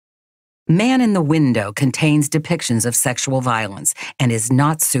Man in the Window contains depictions of sexual violence and is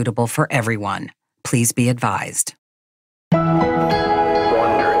not suitable for everyone. Please be advised.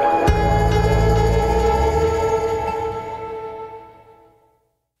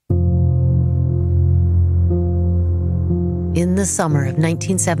 In the summer of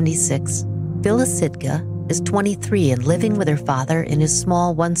 1976, Phyllis Sitka is 23 and living with her father in his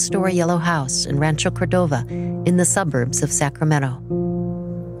small one-story yellow house in Rancho Cordova in the suburbs of Sacramento.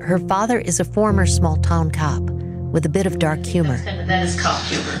 Her father is a former small-town cop with a bit of dark humor. That is cop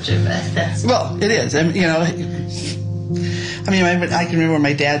humor, too. Well, it is. I can remember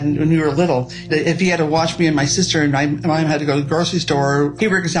my dad, when we were little, if he had to watch me and my sister, and my mom had to go to the grocery store, he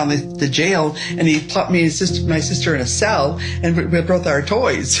worked us down the jail, and he put me and my sister in a cell, and we brought our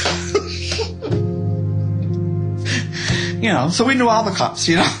toys. So we knew all the cops,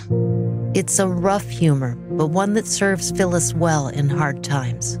 It's a rough humor, but one that serves Phyllis well in hard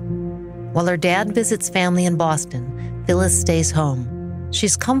times. While her dad visits family in Boston, Phyllis stays home.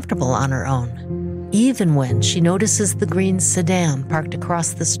 She's comfortable on her own, even when she notices the green sedan parked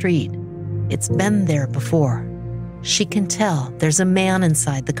across the street. It's been there before. She can tell there's a man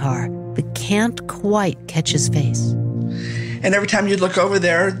inside the car, but can't quite catch his face. And every time you'd look over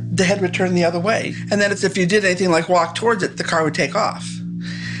there, the head would turn the other way. And then if you did anything like walk towards it, the car would take off.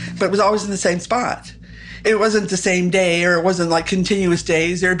 But it was always in the same spot. It wasn't the same day, or it wasn't like continuous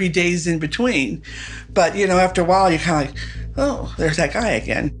days. There'd be days in between. But, after a while, you're kind of like, oh, there's that guy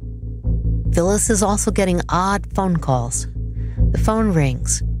again. Phyllis is also getting odd phone calls. The phone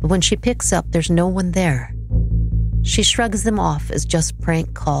rings, but when she picks up, there's no one there. She shrugs them off as just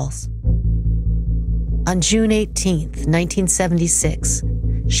prank calls. On June 18th, 1976,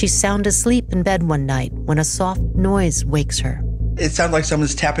 she's sound asleep in bed one night when a soft noise wakes her. It sounded like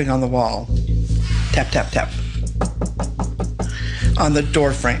someone's tapping on the wall. Tap, tap, tap. On the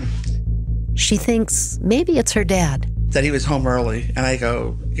door frame. She thinks maybe it's her dad. That he was home early. And I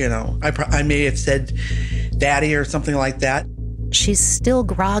go, I may have said daddy or something like that. She's still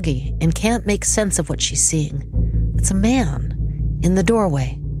groggy and can't make sense of what she's seeing. It's a man in the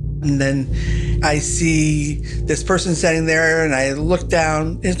doorway. And then I see this person sitting there, and I look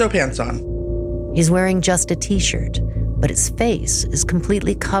down. He has no pants on. He's wearing just a t-shirt, but his face is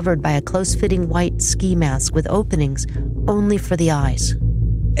completely covered by a close-fitting white ski mask with openings only for the eyes.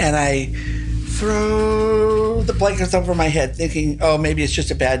 And I throw the blankets over my head, thinking, oh, maybe it's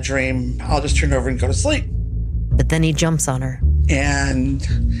just a bad dream. I'll just turn over and go to sleep. But then he jumps on her. And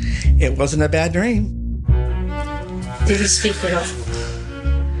it wasn't a bad dream. Did he speak at all?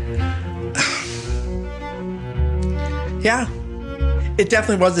 Yeah. It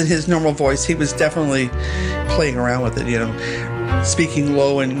definitely wasn't his normal voice. He was definitely playing around with it, speaking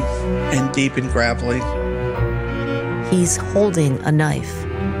low and deep and gravelly. He's holding a knife,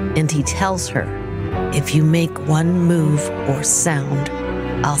 and he tells her, if you make one move or sound,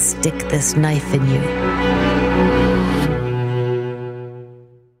 I'll stick this knife in you.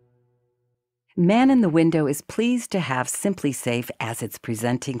 Man in the Window is pleased to have Simply Safe as its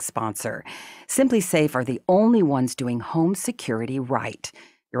presenting sponsor. Simply Safe are the only ones doing home security right.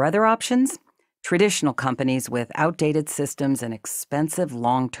 Your other options? Traditional companies with outdated systems and expensive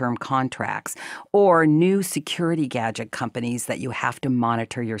long-term contracts, or new security gadget companies that you have to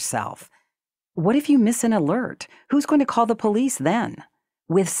monitor yourself. What if you miss an alert? Who's going to call the police then?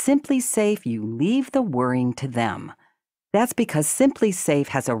 With Simply Safe, you leave the worrying to them. That's because Simply Safe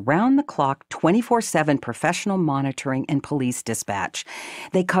has around-the-clock, 24/7 professional monitoring and police dispatch.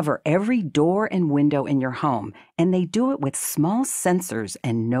 They cover every door and window in your home, and they do it with small sensors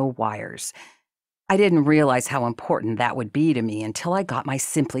and no wires. I didn't realize how important that would be to me until I got my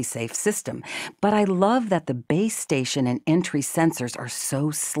Simply Safe system. But I love that the base station and entry sensors are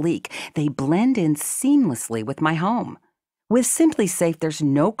so sleek. They blend in seamlessly with my home. With Simply Safe, there's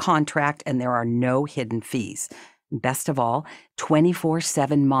no contract and there are no hidden fees. Best of all,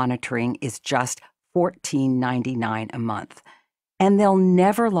 24/7 monitoring is just $14.99 a month. And they'll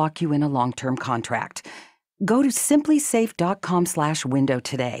never lock you in a long-term contract. Go to simplysafe.com/window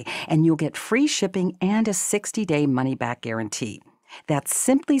today, and you'll get free shipping and a 60-day money-back guarantee. That's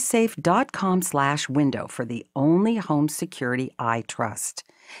simplysafe.com/window for the only home security I trust.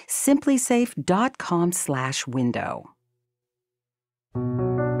 simplysafe.com/window.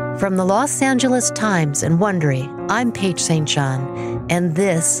 From the Los Angeles Times and Wondery, I'm Paige St. and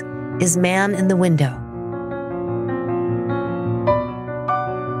this is Man in the Window.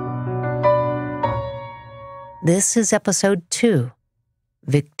 This is episode 2,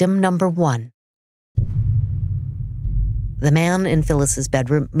 victim number 1. The man in Phyllis's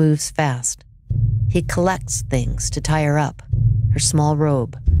bedroom moves fast. He collects things to tie her up, her small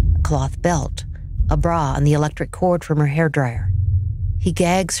robe, a cloth belt, a bra on the electric cord from her hairdryer. He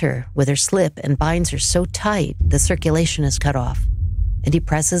gags her with her slip and binds her so tight the circulation is cut off, and he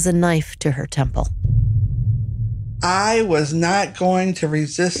presses a knife to her temple. I was not going to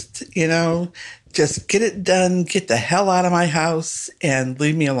resist, just get it done, get the hell out of my house, and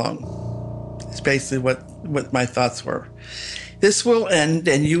leave me alone. It's basically what my thoughts were. This will end,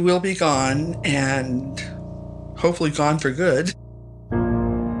 and you will be gone, and hopefully gone for good.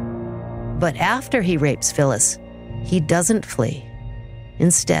 But after he rapes Phyllis, he doesn't flee.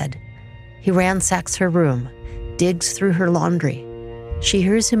 Instead, he ransacks her room, digs through her laundry. She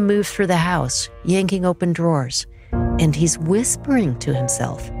hears him move through the house, yanking open drawers, and he's whispering to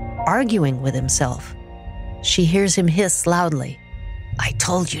himself, arguing with himself. She hears him hiss loudly, "I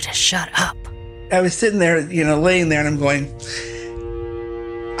told you to shut up." I was sitting there, laying there, and I'm going,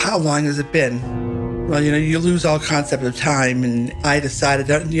 how long has it been? Well, you lose all concept of time, and I decided,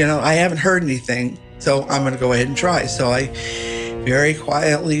 I haven't heard anything, so I'm going to go ahead and try. So I very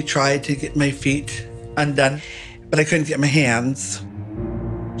quietly tried to get my feet undone, but I couldn't get my hands.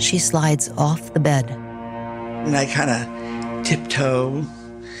 She slides off the bed. And I kind of tiptoe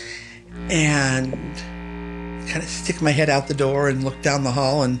and kind of stick my head out the door and look down the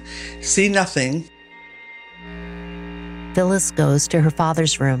hall and see nothing. Phyllis goes to her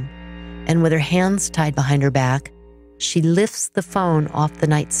father's room, and with her hands tied behind her back, she lifts the phone off the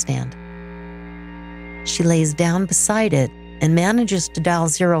nightstand. She lays down beside it and manages to dial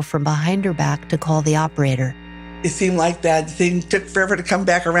 0 from behind her back to call the operator. It seemed like that thing took forever to come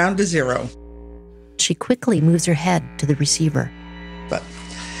back around to 0. She quickly moves her head to the receiver. But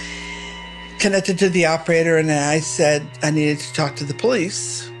connected to the operator, and I said I needed to talk to the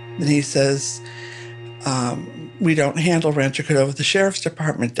police. And he says, we don't handle Rancho Cordova, the sheriff's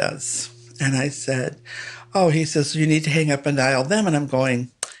department does. And I said, he says, you need to hang up and dial them. And I'm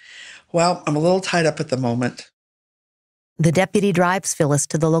going, well, I'm a little tied up at the moment. The deputy drives Phyllis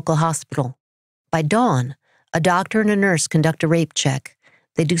to the local hospital. By dawn, a doctor and a nurse conduct a rape check.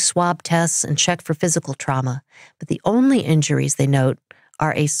 They do swab tests and check for physical trauma, but the only injuries they note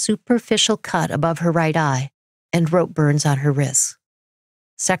are a superficial cut above her right eye and rope burns on her wrists.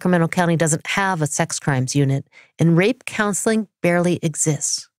 Sacramento County doesn't have a sex crimes unit, and rape counseling barely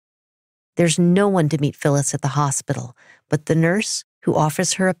exists. There's no one to meet Phyllis at the hospital but the nurse who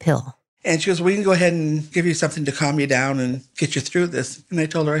offers her a pill. And she goes, we can go ahead and give you something to calm you down and get you through this. And I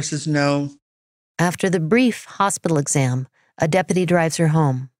told her, I says, no. After the brief hospital exam, a deputy drives her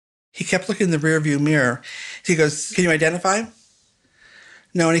home. He kept looking in the rearview mirror. He goes, can you identify him?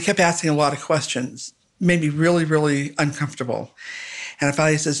 No, and he kept asking a lot of questions. Made me really, really uncomfortable. And I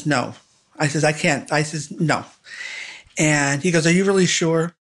finally says, no. I says, I can't. I says, no. And he goes, are you really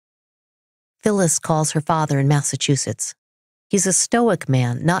sure? Phyllis calls her father in Massachusetts. He's a stoic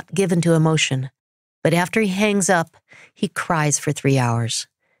man, not given to emotion. But after he hangs up, he cries for 3 hours,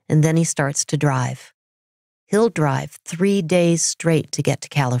 and then he starts to drive. He'll drive 3 days straight to get to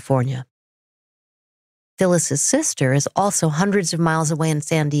California. Phyllis's sister is also hundreds of miles away in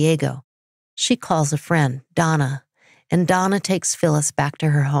San Diego. She calls a friend, Donna, and Donna takes Phyllis back to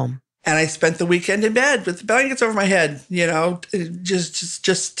her home. And I spent the weekend in bed with the blankets over my head,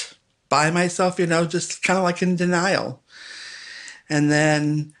 just by myself, just kind of like in denial. And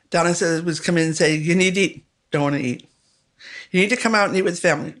then Donna was coming in and say, you need to eat. Don't want to eat. You need to come out and eat with the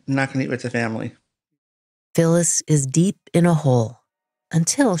family. I'm not going to eat with the family. Phyllis is deep in a hole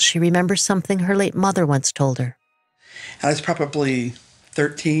until she remembers something her late mother once told her. I was probably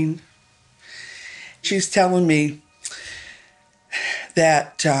 13. She's telling me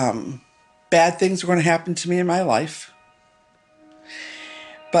that bad things were going to happen to me in my life,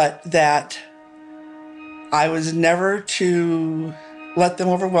 but that I was never to let them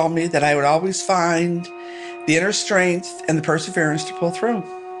overwhelm me, that I would always find the inner strength and the perseverance to pull through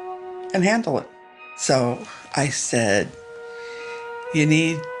and handle it. So I said, you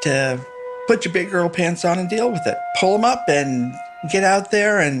need to put your big girl pants on and deal with it. Pull them up and get out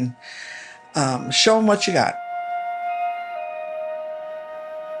there and show them what you got.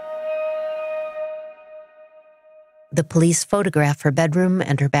 The police photograph her bedroom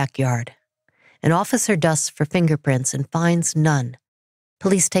and her backyard. An officer dusts for fingerprints and finds none.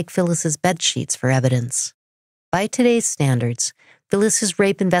 Police take Phyllis's bedsheets for evidence. By today's standards, Phyllis's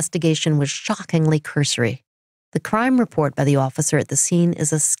rape investigation was shockingly cursory. The crime report by the officer at the scene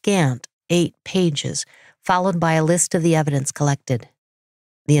is a scant 8 pages, followed by a list of the evidence collected.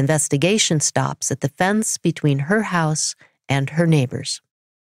 The investigation stops at the fence between her house and her neighbors.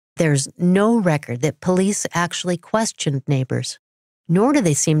 There's no record that police actually questioned neighbors, nor do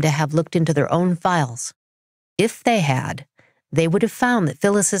they seem to have looked into their own files. If they had, They would have found that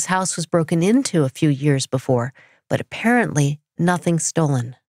Phyllis's house was broken into a few years before, but apparently nothing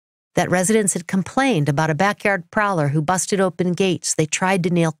stolen. That residents had complained about a backyard prowler who busted open gates they tried to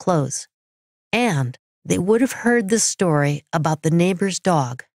nail closed. And they would have heard the story about the neighbor's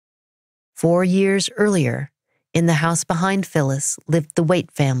dog. 4 years earlier, in the house behind Phyllis lived the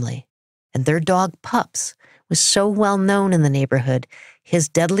Waite family, and their dog Pups was so well known in the neighborhood, his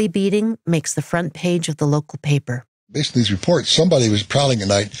deadly beating makes the front page of the local paper. Based on these reports, somebody was prowling at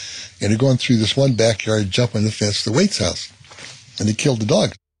night and had gone through this one backyard, jumping the fence to the Waite's house, and he killed the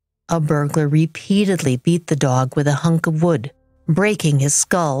dog. A burglar repeatedly beat the dog with a hunk of wood, breaking his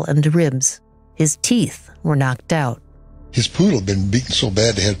skull and ribs. His teeth were knocked out. His poodle had been beaten so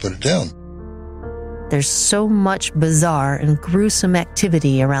bad they had to put it down. There's so much bizarre and gruesome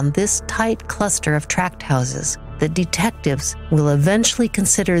activity around this tight cluster of tract houses that detectives will eventually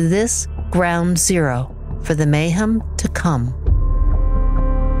consider this ground zero for the mayhem to come.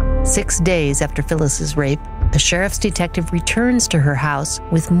 6 days after Phyllis's rape, a sheriff's detective returns to her house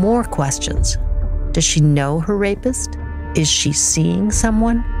with more questions. Does she know her rapist? Is she seeing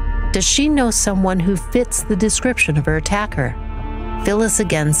someone? Does she know someone who fits the description of her attacker? Phyllis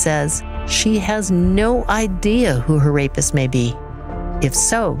again says she has no idea who her rapist may be. If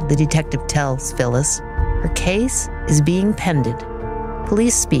so, the detective tells Phyllis, her case is being pended.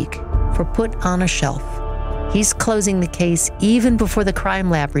 Police speak for put on a shelf. He's closing the case even before the crime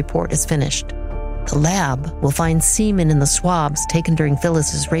lab report is finished. The lab will find semen in the swabs taken during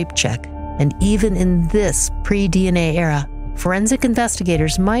Phyllis's rape check, and even in this pre-DNA era, forensic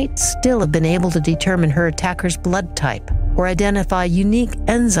investigators might still have been able to determine her attacker's blood type or identify unique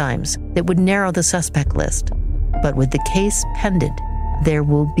enzymes that would narrow the suspect list. But with the case pended, there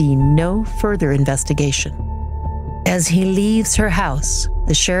will be no further investigation. As he leaves her house,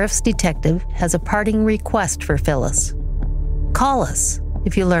 the sheriff's detective has a parting request for Phyllis. Call us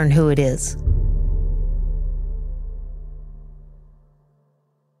if you learn who it is.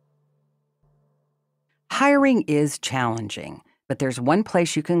 Hiring is challenging, but there's one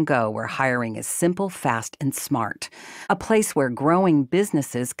place you can go where hiring is simple, fast, and smart. A place where growing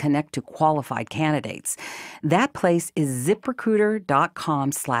businesses connect to qualified candidates. That place is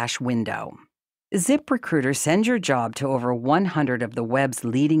ZipRecruiter.com/window. ZipRecruiter sends your job to over 100 of the web's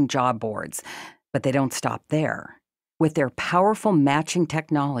leading job boards, but they don't stop there. With their powerful matching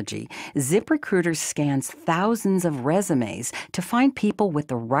technology, ZipRecruiter scans thousands of resumes to find people with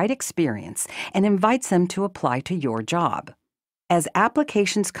the right experience and invites them to apply to your job. As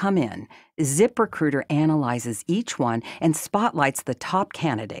applications come in, ZipRecruiter analyzes each one and spotlights the top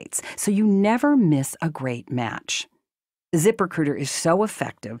candidates, so you never miss a great match. ZipRecruiter is so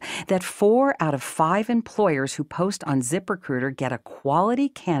effective that 4 out of 5 employers who post on ZipRecruiter get a quality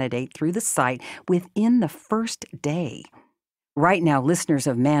candidate through the site within the first day. Right now, listeners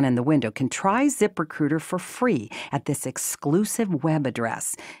of Man in the Window can try ZipRecruiter for free at this exclusive web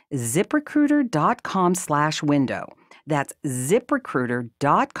address, ZipRecruiter.com/window. That's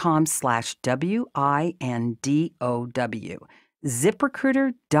ZipRecruiter.com/WINDOW.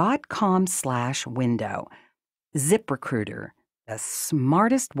 ZipRecruiter.com/window. ZipRecruiter, the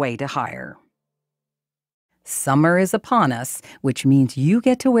smartest way to hire. Summer is upon us, which means you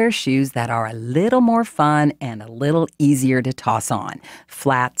get to wear shoes that are a little more fun and a little easier to toss on.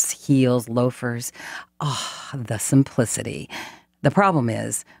 Flats, heels, loafers. The simplicity. The problem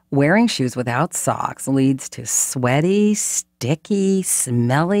is, wearing shoes without socks leads to sweaty, sticky,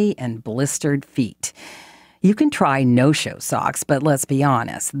 smelly, and blistered feet. You can try no-show socks, but let's be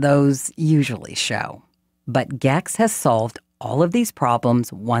honest, those usually show. But Gex has solved all of these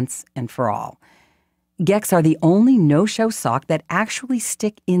problems once and for all. Gex are the only no-show sock that actually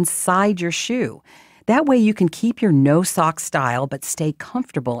stick inside your shoe. That way you can keep your no-sock style but stay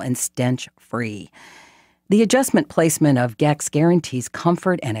comfortable and stench-free. The adjustment placement of Gex guarantees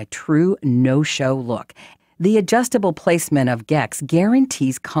comfort and a true no-show look. The adjustable placement of Gex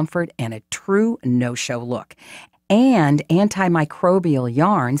guarantees comfort and a true no-show look. And antimicrobial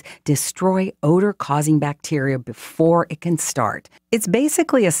yarns destroy odor-causing bacteria before it can start. It's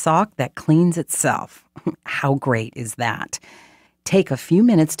basically a sock that cleans itself. How great is that? Take a few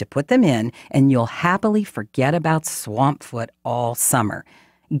minutes to put them in, and you'll happily forget about swamp foot all summer.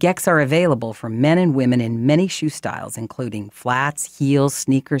 Gex are available for men and women in many shoe styles, including flats, heels,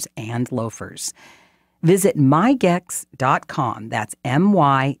 sneakers, and loafers. Visit mygex.com, that's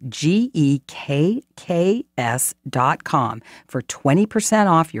MYGEKKS.com, for 20%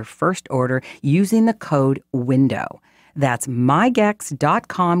 off your first order using the code WINDOW. That's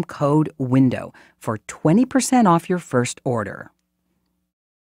mygex.com, code WINDOW, for 20% off your first order.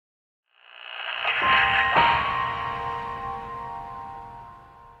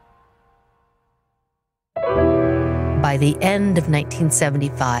 By the end of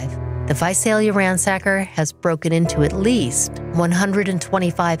 1975, the Visalia ransacker has broken into at least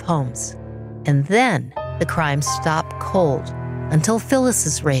 125 homes. And then the crimes stop cold until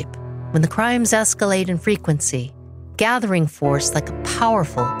Phyllis's rape, when the crimes escalate in frequency, gathering force like a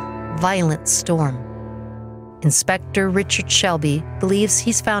powerful, violent storm. Inspector Richard Shelby believes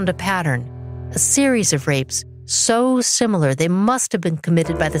he's found a pattern, a series of rapes so similar they must have been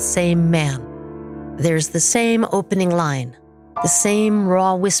committed by the same man. There's the same opening line, the same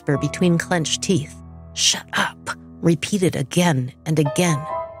raw whisper between clenched teeth, "Shut up," repeated again and again.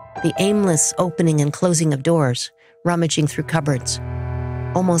 The aimless opening and closing of doors, rummaging through cupboards.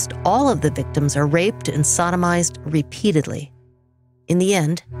 Almost all of the victims are raped and sodomized repeatedly. In the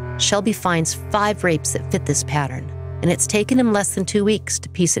end, Shelby finds 5 rapes that fit this pattern, and it's taken him less than 2 weeks to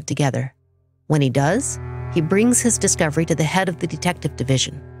piece it together. When he does, he brings his discovery to the head of the detective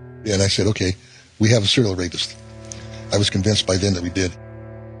division. And I said, okay, we have a serial rapist. I was convinced by then that we did.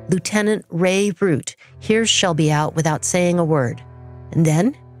 Lieutenant Ray Root hears Shelby out without saying a word, and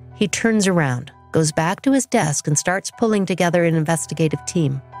then he turns around, goes back to his desk, and starts pulling together an investigative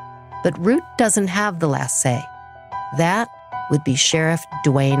team. But Root doesn't have the last say. That would be Sheriff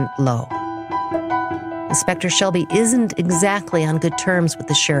Dwayne Lowe. Inspector Shelby isn't exactly on good terms with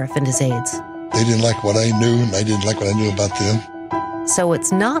the sheriff and his aides. They didn't like what I knew, and I didn't like what I knew about them. So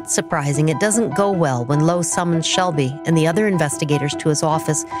it's not surprising it doesn't go well when Lowe summons Shelby and the other investigators to his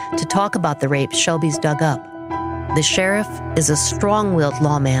office to talk about the rapes Shelby's dug up. The sheriff is a strong-willed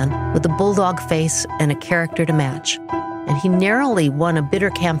lawman with a bulldog face and a character to match, and he narrowly won a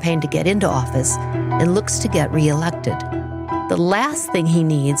bitter campaign to get into office and looks to get reelected. The last thing he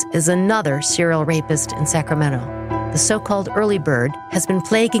needs is another serial rapist in Sacramento. The so-called early bird has been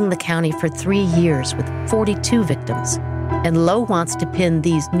plaguing the county for 3 years with 42 victims, and Lowe wants to pin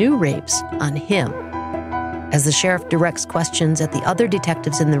these new rapes on him. As the sheriff directs questions at the other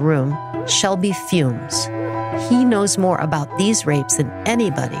detectives in the room, Shelby fumes. He knows more about these rapes than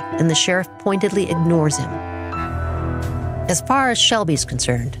anybody, and the sheriff pointedly ignores him. As far as Shelby's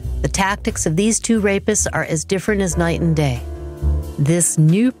concerned, the tactics of these 2 rapists are as different as night and day. This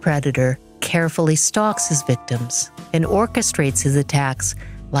new predator carefully stalks his victims and orchestrates his attacks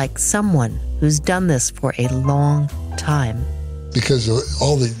like someone who's done this for a long time. Because of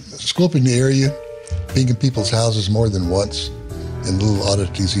all the scoping the area, being in people's houses more than once, and little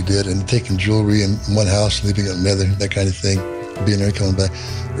oddities he did, and taking jewelry in one house, leaving it in another, that kind of thing, being there and coming back.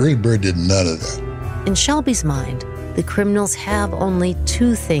 Early Bird did none of that. In Shelby's mind, the criminals have only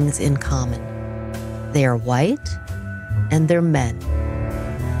 2 things in common. They are white, and they're men.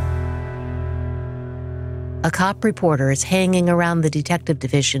 A cop reporter is hanging around the detective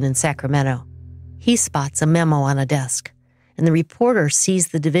division in Sacramento. He spots a memo on a desk, and the reporter sees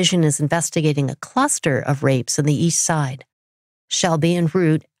the division is investigating a cluster of rapes on the east side. Shelby and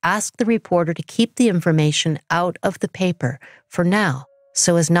Root ask the reporter to keep the information out of the paper for now,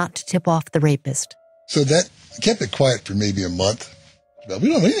 so as not to tip off the rapist. So that kept it quiet for maybe a month. But we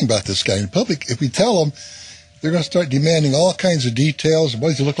don't know anything about this guy in public. If we tell them, they're going to start demanding all kinds of details. What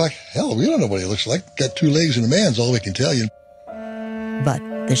does he look like? Hell, we don't know what he looks like. Got 2 legs and a man's all we can tell you. But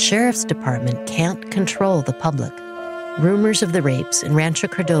the sheriff's department can't control the public. Rumors of the rapes in Rancho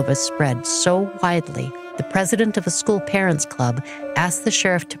Cordova spread so widely, the president of a school parents club asked the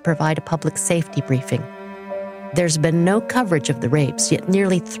sheriff to provide a public safety briefing. There's been no coverage of the rapes, yet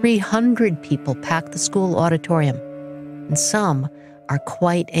nearly 300 people pack the school auditorium, and some are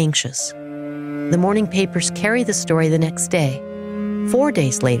quite anxious. The morning papers carry the story the next day. 4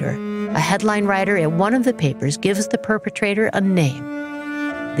 days later, a headline writer at one of the papers gives the perpetrator a name: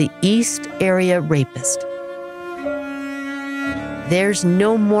 the East Area Rapist. There's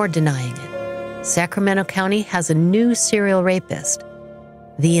no more denying it. Sacramento County has a new serial rapist.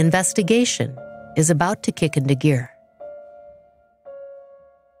 The investigation is about to kick into gear.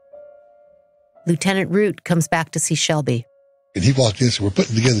 Lieutenant Root comes back to see Shelby. And he walked in and said, we're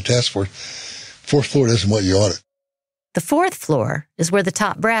putting together a task force. 4th floor doesn't want you on it. The 4th floor is where the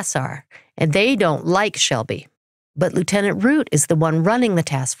top brass are, and they don't like Shelby. But Lieutenant Root is the one running the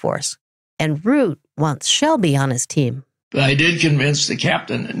task force, and Root wants Shelby on his team. But I did convince the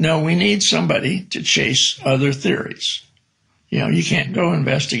captain that, no, we need somebody to chase other theories. You can't go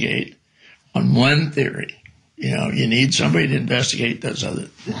investigate on one theory. You need somebody to investigate those other.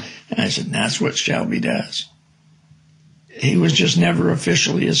 And I said, that's what Shelby does. He was just never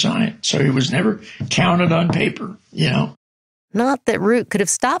officially assigned, so he was never counted on paper, Not that Root could have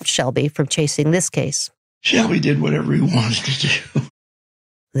stopped Shelby from chasing this case. Shelby did whatever he wanted to do.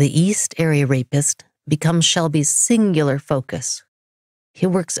 The East Area Rapist becomes Shelby's singular focus. He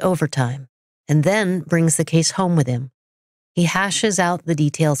works overtime and then brings the case home with him, He hashes out the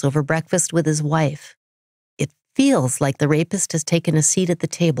details over breakfast with his wife. It feels like the rapist has taken a seat at the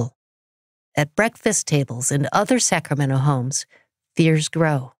table. At breakfast tables in other Sacramento homes, fears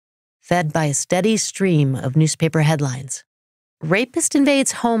grow, fed by a steady stream of newspaper headlines. Rapist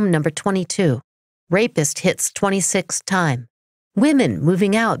invades home number 22. Rapist hits 26th time. Women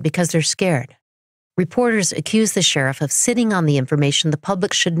moving out because they're scared. Reporters accuse the sheriff of sitting on the information the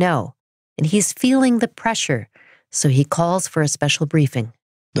public should know, and he's feeling the pressure, so he calls for a special briefing.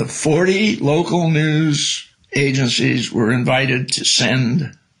 The 40 local news agencies were invited to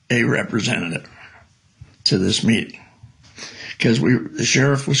send a representative to this meeting because the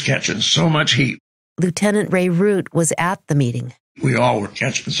sheriff was catching so much heat. Lieutenant Ray Root was at the meeting. We all were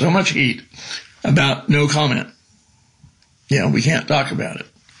catching so much heat about no comment. We can't talk about it.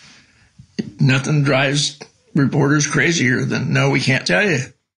 Nothing drives reporters crazier than, no, we can't tell you.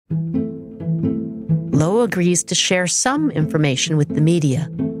 Lowe agrees to share some information with the media,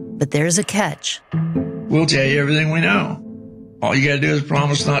 but there's a catch. We'll tell you everything we know. All you got to do is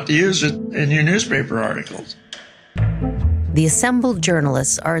promise not to use it in your newspaper articles. The assembled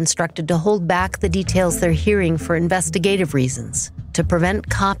journalists are instructed to hold back the details they're hearing for investigative reasons, to prevent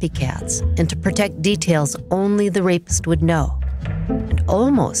copycats, and to protect details only the rapist would know. And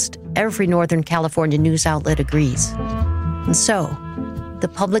almost every Northern California news outlet agrees. And so, the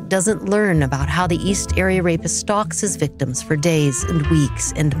public doesn't learn about how the East Area rapist stalks his victims for days and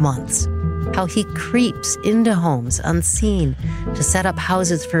weeks and months, how he creeps into homes unseen to set up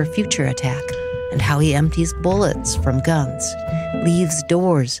houses for a future attack, and how he empties bullets from guns, leaves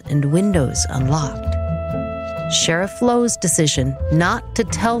doors and windows unlocked. Sheriff Lowe's decision not to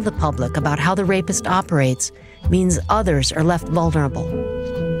tell the public about how the rapist operates means others are left vulnerable.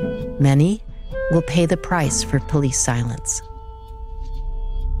 Many will pay the price for police silence.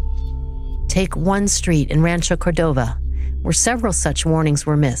 Take one street in Rancho Cordova, where several such warnings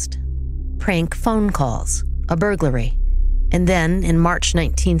were missed. Prank phone calls, a burglary, and then, in March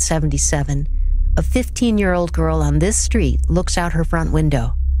 1977, a 15-year-old girl on this street looks out her front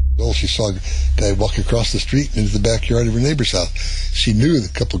window. Well, she saw a guy walk across the street into the backyard of her neighbor's house. She knew that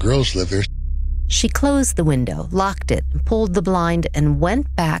a couple of girls lived there. She closed the window, locked it, pulled the blind, and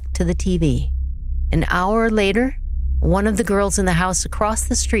went back to the TV. An hour later, one of the girls in the house across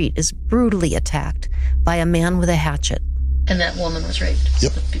the street is brutally attacked by a man with a hatchet. And that woman was raped?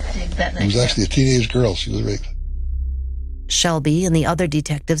 Yep. It was actually a teenage girl. She was raped. Shelby and the other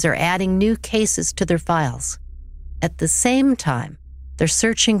detectives are adding new cases to their files. At the same time, they're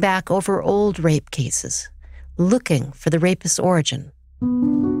searching back over old rape cases, looking for the rapist's origin.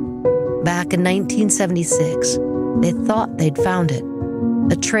 Back in 1976, they thought they'd found it.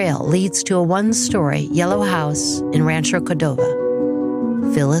 A trail leads to a one-story yellow house in Rancho Cordova,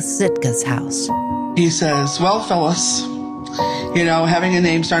 Phyllis Zitka's house. He says, well, Phyllis, having a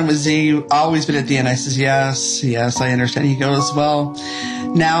name starting with Z, you've always been at the end. I says, yes, I understand. He goes, well,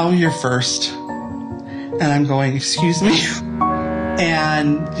 now you're first. And I'm going, excuse me?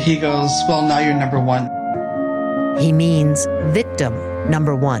 And he goes, well, now you're number one. He means victim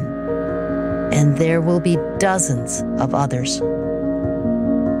number one. And there will be dozens of others.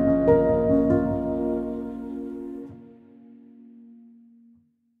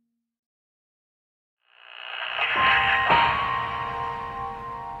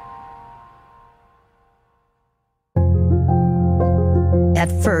 At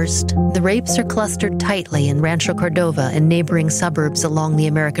first, the rapes are clustered tightly in Rancho Cordova and neighboring suburbs along the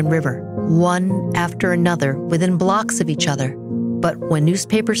American River, one after another within blocks of each other. But when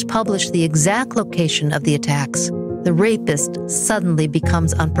newspapers publish the exact location of the attacks, the rapist suddenly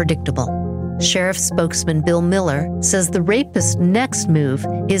becomes unpredictable. Sheriff spokesman Bill Miller says the rapist's next move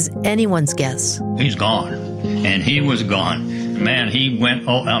is anyone's guess. He's gone, and he was gone. Man, he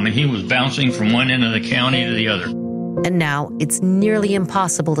was bouncing from one end of the county to the other. And now it's nearly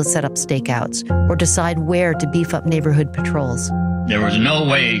impossible to set up stakeouts or decide where to beef up neighborhood patrols. There was no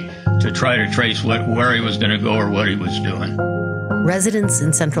way to try to trace where he was going to go or what he was doing. Residents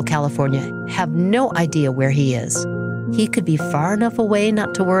in Central California have no idea where he is. He could be far enough away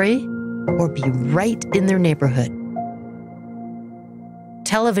not to worry, or be right in their neighborhood.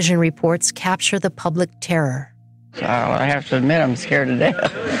 Television reports capture the public terror. So I have to admit, I'm scared to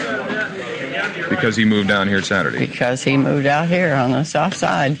death. Because he moved down here Saturday? Because he moved out here on the south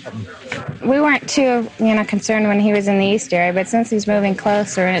side. We weren't too, concerned when he was in the east area, but since he's moving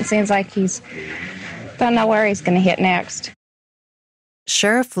closer, and it seems like he's don't know where he's going to hit next.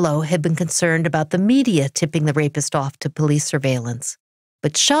 Sheriff Lowe had been concerned about the media tipping the rapist off to police surveillance.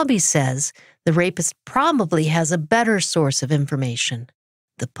 But Shelby says the rapist probably has a better source of information: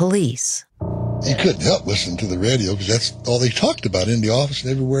 the police. You couldn't help listening to the radio because that's all they talked about in the office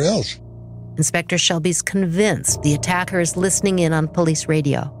and everywhere else. Inspector Shelby's convinced the attacker is listening in on police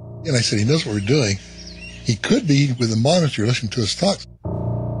radio. And I said, he knows what we're doing. He could be with a monitor listening to us talk.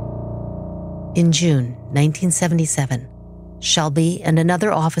 In June 1977, Shelby and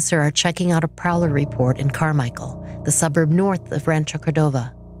another officer are checking out a prowler report in Carmichael, the suburb north of Rancho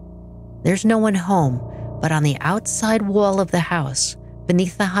Cordova. There's no one home, but on the outside wall of the house,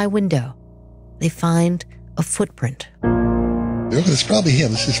 beneath the high window, they find a footprint. It's probably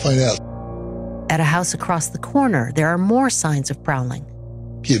him. Let's just find out. At a house across the corner, there are more signs of prowling.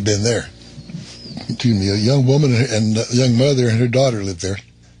 He had been there. A young woman and a young mother and her daughter lived there.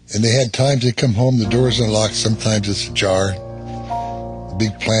 And they had times they come home, the door's unlocked, sometimes it's ajar. A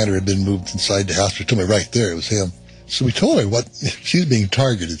big planter had been moved inside the house. We told me right there it was him. So we told her she was being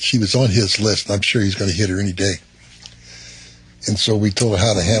targeted. She was on his list, and I'm sure he's going to hit her any day. And so we told her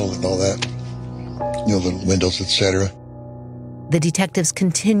how to handle it and all that. The windows, etc. The detectives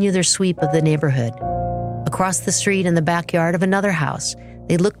continue their sweep of the neighborhood. Across the street in the backyard of another house,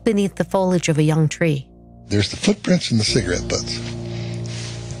 they look beneath the foliage of a young tree. There's the footprints and the cigarette butts.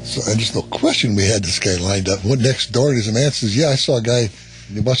 So there's no question we had this guy lined up. Went next door, and his man says, yeah, I saw a guy.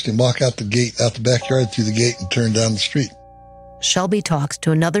 And he watched him walk out the backyard through the gate and turn down the street. Shelby talks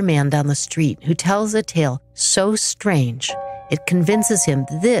to another man down the street who tells a tale so strange, it convinces him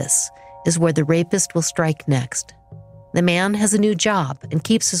this is where the rapist will strike next. The man has a new job and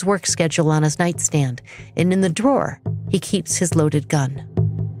keeps his work schedule on his nightstand, and in the drawer, he keeps his loaded gun.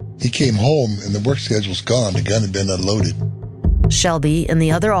 He came home, and the work schedule's gone. The gun had been unloaded. Shelby and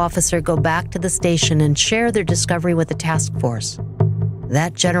the other officer go back to the station and share their discovery with the task force.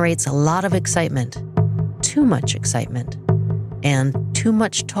 That generates a lot of excitement, too much excitement, and too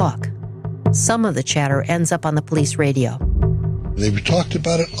much talk. Some of the chatter ends up on the police radio. They talked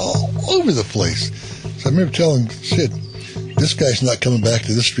about it all over the place. So I remember telling Sid, this guy's not coming back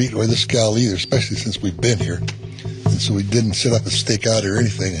to this street or this gal either, especially since we've been here. And so we didn't set up a stakeout or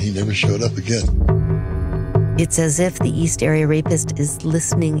anything, and he never showed up again. It's as if the East Area rapist is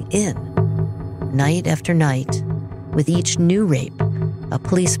listening in. Night after night, with each new rape, a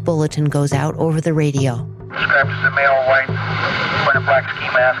police bulletin goes out over the radio. Described as a male, white, wearing a black ski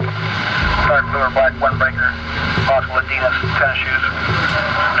mask, dark blue or black windbreaker, possible Adidas tennis shoes,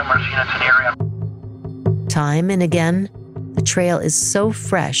 numerous units in the area. Time and again, the trail is so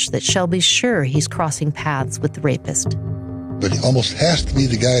fresh that Shelby's sure he's crossing paths with the rapist. But he almost has to be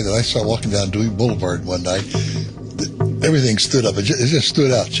the guy that I saw walking down Dewey Boulevard one night. Everything stood up. It just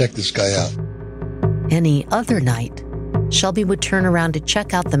stood out. Check this guy out. Any other night, Shelby would turn around to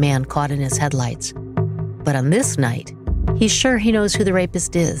check out the man caught in his headlights. But on this night, he's sure he knows who the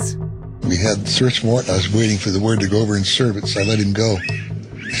rapist is. We had the search warrant. I was waiting for the word to go over and serve it, so I let him go.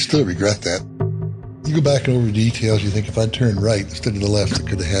 I still regret that. You go back over the details, you think if I'd turned right instead of the left, I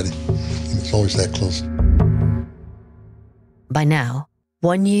could have had him. And it's always that close. By now,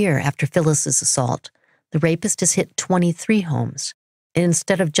 1 year after Phyllis's assault, the rapist has hit 23 homes. And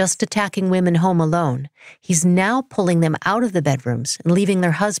instead of just attacking women home alone, he's now pulling them out of the bedrooms and leaving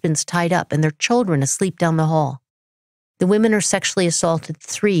their husbands tied up and their children asleep down the hall. The women are sexually assaulted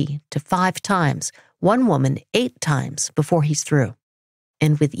 3 to 5 times, one woman 8 times before he's through.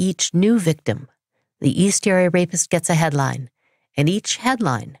 And with each new victim, the East Area rapist gets a headline, and each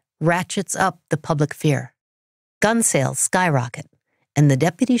headline ratchets up the public fear. Gun sales skyrocket, and the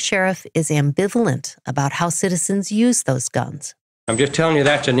deputy sheriff is ambivalent about how citizens use those guns. I'm just telling you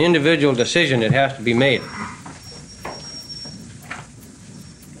that's an individual decision that has to be made.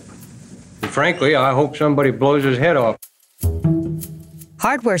 And frankly, I hope somebody blows his head off.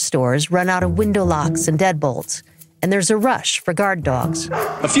 Hardware stores run out of window locks and deadbolts, and there's a rush for guard dogs.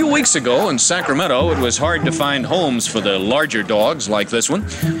 A few weeks ago in Sacramento, it was hard to find homes for the larger dogs like this one.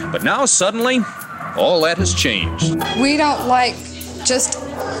 But now suddenly, all that has changed. We don't like just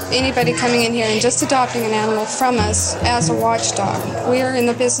anybody coming in here and just adopting an animal from us as a watchdog. We are in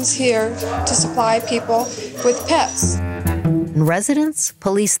the business here to supply people with pets. And residents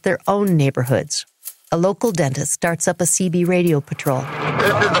police their own neighborhoods. A local dentist starts up a CB radio patrol.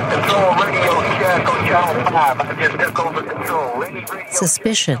 This is the control radio check on Channel 5. I just took over control.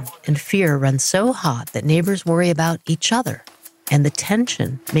 Suspicion and fear run so hot that neighbors worry about each other. And the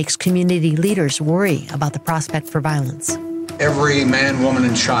tension makes community leaders worry about the prospect for violence. Every man, woman,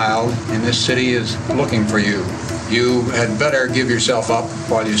 and child in this city is looking for you. You had better give yourself up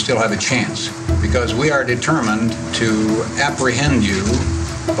while you still have a chance, because we are determined to apprehend you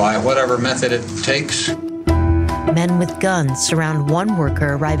by whatever method it takes. Men with guns surround one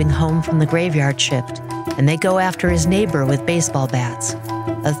worker arriving home from the graveyard shift, and they go after his neighbor with baseball bats.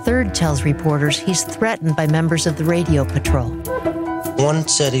 A third tells reporters he's threatened by members of the radio patrol. One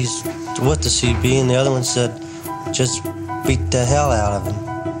said he's with the CB, and the other one said just beat the hell out of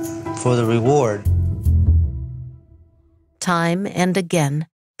him for the reward. Time and again,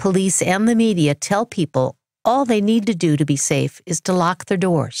 police and the media tell people all they need to do to be safe is to lock their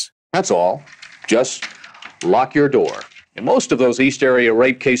doors. That's all. Just lock your door. In most of those East Area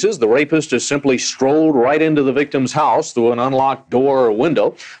rape cases, the rapist has simply strolled right into the victim's house through an unlocked door or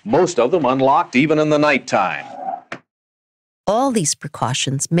window, most of them unlocked even in the nighttime. All these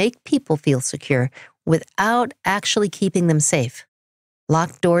precautions make people feel secure without actually keeping them safe.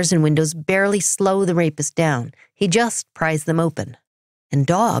 Locked doors and windows barely slow the rapist down. He just pries them open. And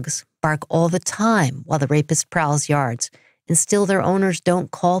dogs bark all the time while the rapist prowls yards, and still their owners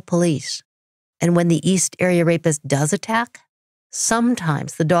don't call police. And when the East Area rapist does attack,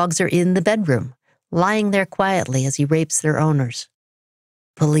 sometimes the dogs are in the bedroom, lying there quietly as he rapes their owners.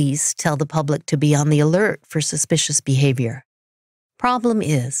 Police tell the public to be on the alert for suspicious behavior. Problem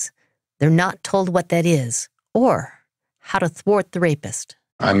is, they're not told what that is or how to thwart the rapist.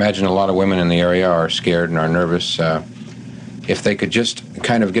 I imagine a lot of women in the area are scared and are nervous. If they could just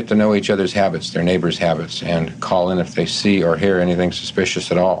kind of get to know each other's habits, their neighbors' habits, and call in if they see or hear anything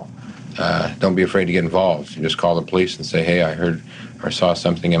suspicious at all. Don't be afraid to get involved. You just call the police and say, hey, I heard or saw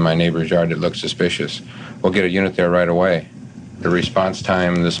something in my neighbor's yard that looks suspicious. We'll get a unit there right away. The response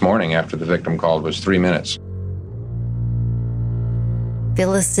time this morning after the victim called was 3 minutes.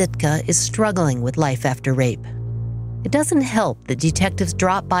 Phyllis Sitka is struggling with life after rape. It doesn't help that detectives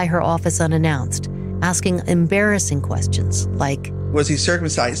drop by her office unannounced, asking embarrassing questions like, was he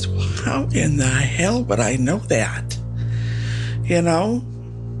circumcised? How in the hell would I know that? You know?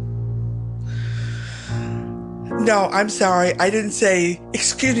 No, I'm sorry. I didn't say,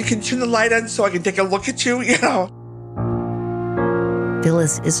 excuse me, can you turn the light on so I can take a look at you? You know?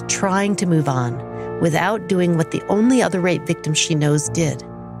 Phyllis is trying to move on without doing what the only other rape victim she knows did,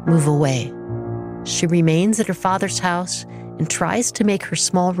 move away. She remains at her father's house and tries to make her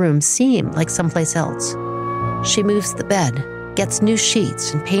small room seem like someplace else. She moves the bed, gets new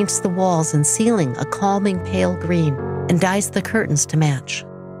sheets, and paints the walls and ceiling a calming pale green and dyes the curtains to match.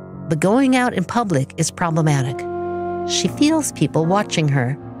 But going out in public is problematic. She feels people watching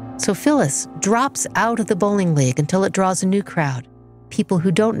her, so Phyllis drops out of the bowling league until it draws a new crowd, people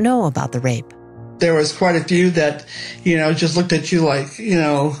who don't know about the rape. There was quite a few that, just looked at you like,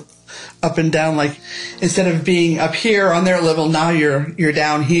 up and down, like instead of being up here on their level, now you're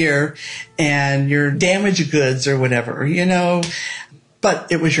down here and you're damaged goods or whatever,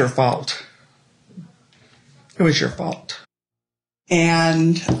 but it was your fault. It was your fault.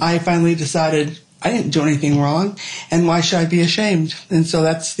 And I finally decided I didn't do anything wrong, and why should I be ashamed? And so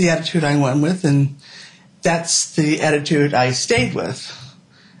that's the attitude I went with, and that's the attitude I stayed with,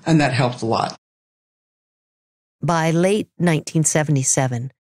 and that helped a lot. By late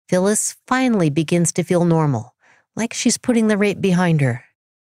 1977, Phyllis finally begins to feel normal, like she's putting the rape behind her.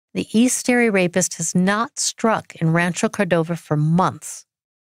 The East Area rapist has not struck in Rancho Cordova for months.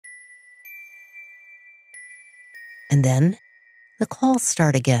 And then the calls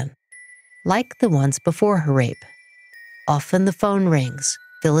start again, like the ones before her rape. Often the phone rings.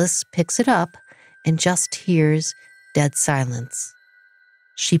 Phyllis picks it up and just hears dead silence.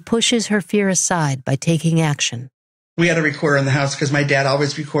 She pushes her fear aside by taking action. We had a recorder in the house because my dad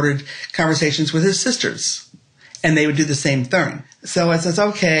always recorded conversations with his sisters, and they would do the same thing. So I says,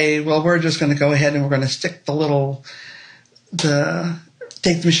 okay, well, we're just going to go ahead and we're going to stick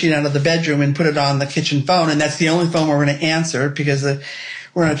take the machine out of the bedroom and put it on the kitchen phone, and that's the only phone we're going to answer because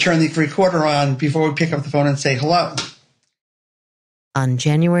we're going to turn the recorder on before we pick up the phone and say hello. On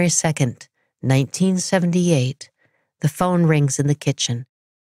January 2nd, 1978, the phone rings in the kitchen,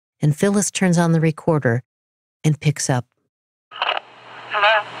 and Phyllis turns on the recorder and picks up.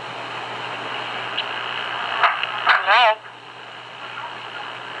 Hello? Hello?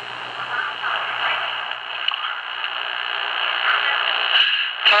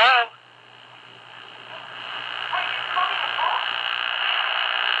 Hello?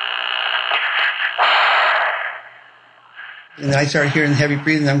 And I started hearing heavy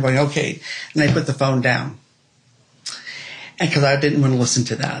breathing. I'm going, okay. And I put the phone down. And because I didn't want to listen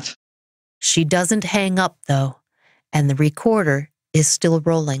to that. She doesn't hang up, though, and the recorder is still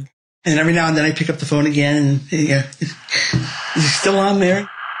rolling. And every now and then I pick up the phone again, and is he still on there?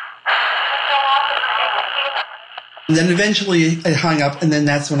 And then eventually I hung up, and then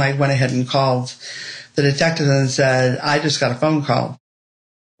that's when I went ahead and called the detective and said, I just got a phone call.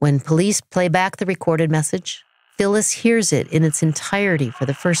 When police play back the recorded message, Phyllis hears it in its entirety for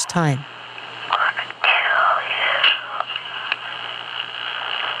the first time.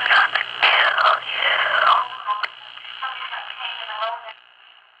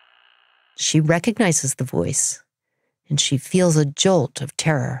 She recognizes the voice, and she feels a jolt of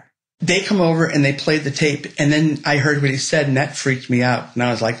terror. They come over and they played the tape, and then I heard what he said, and that freaked me out. And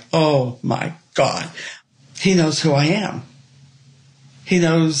I was like, oh my God, he knows who I am. He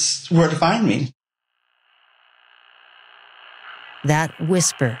knows where to find me. That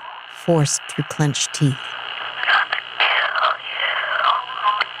whisper forced through clenched teeth.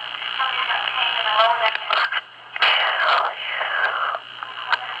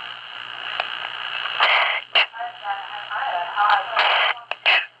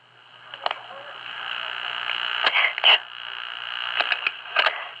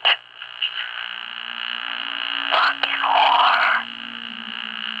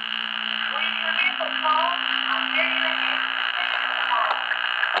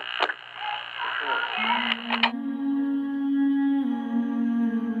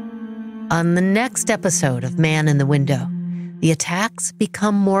 On the next episode of Man in the Window, the attacks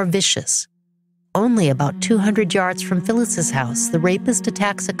become more vicious. Only about 200 yards from Phyllis's house, the rapist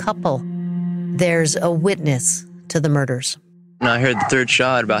attacks a couple. There's a witness to the murders. I heard the third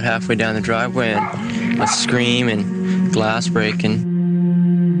shot about halfway down the driveway, and a scream and glass breaking.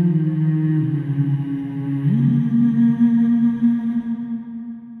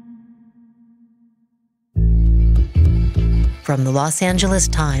 From the Los Angeles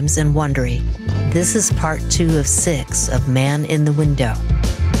Times and Wondery, this is part 2 of 6 of Man in the Window.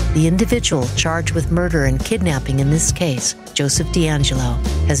 The individual charged with murder and kidnapping in this case, Joseph D'Angelo,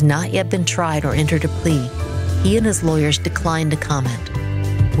 has not yet been tried or entered a plea. He and his lawyers declined to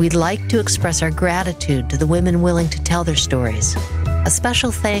comment. We'd like to express our gratitude to the women willing to tell their stories. A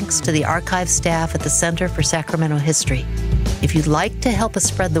special thanks to the archive staff at the Center for Sacramento History. If you'd like to help us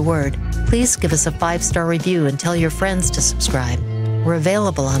spread the word, please give us a 5-star review and tell your friends to subscribe. We're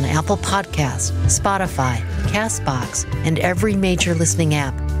available on Apple Podcasts, Spotify, CastBox, and every major listening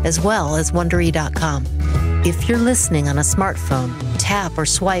app, as well as Wondery.com. If you're listening on a smartphone, tap or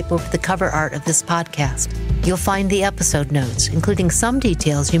swipe over the cover art of this podcast. You'll find the episode notes, including some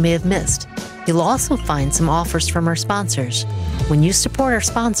details you may have missed. You'll also find some offers from our sponsors. When you support our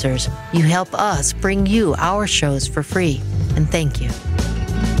sponsors, you help us bring you our shows for free. And thank you.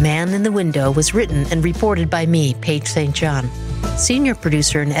 Man in the Window was written and reported by me, Paige St. John. Senior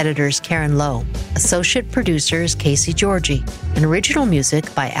producer and editor is Karen Lowe. Associate producer is Casey Georgie. And original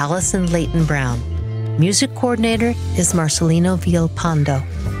music by Allison Leighton Brown. Music coordinator is Marcelino Villalpando.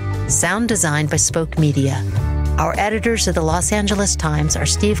 Sound designed by Spoke Media. Our editors of the Los Angeles Times are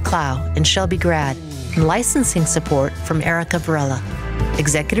Steve Clow and Shelby Grad, and licensing support from Erica Varela.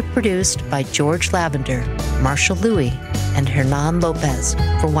 Executive produced by George Lavender, Marshall Louis, and Hernan Lopez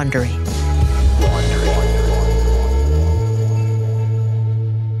for Wondery.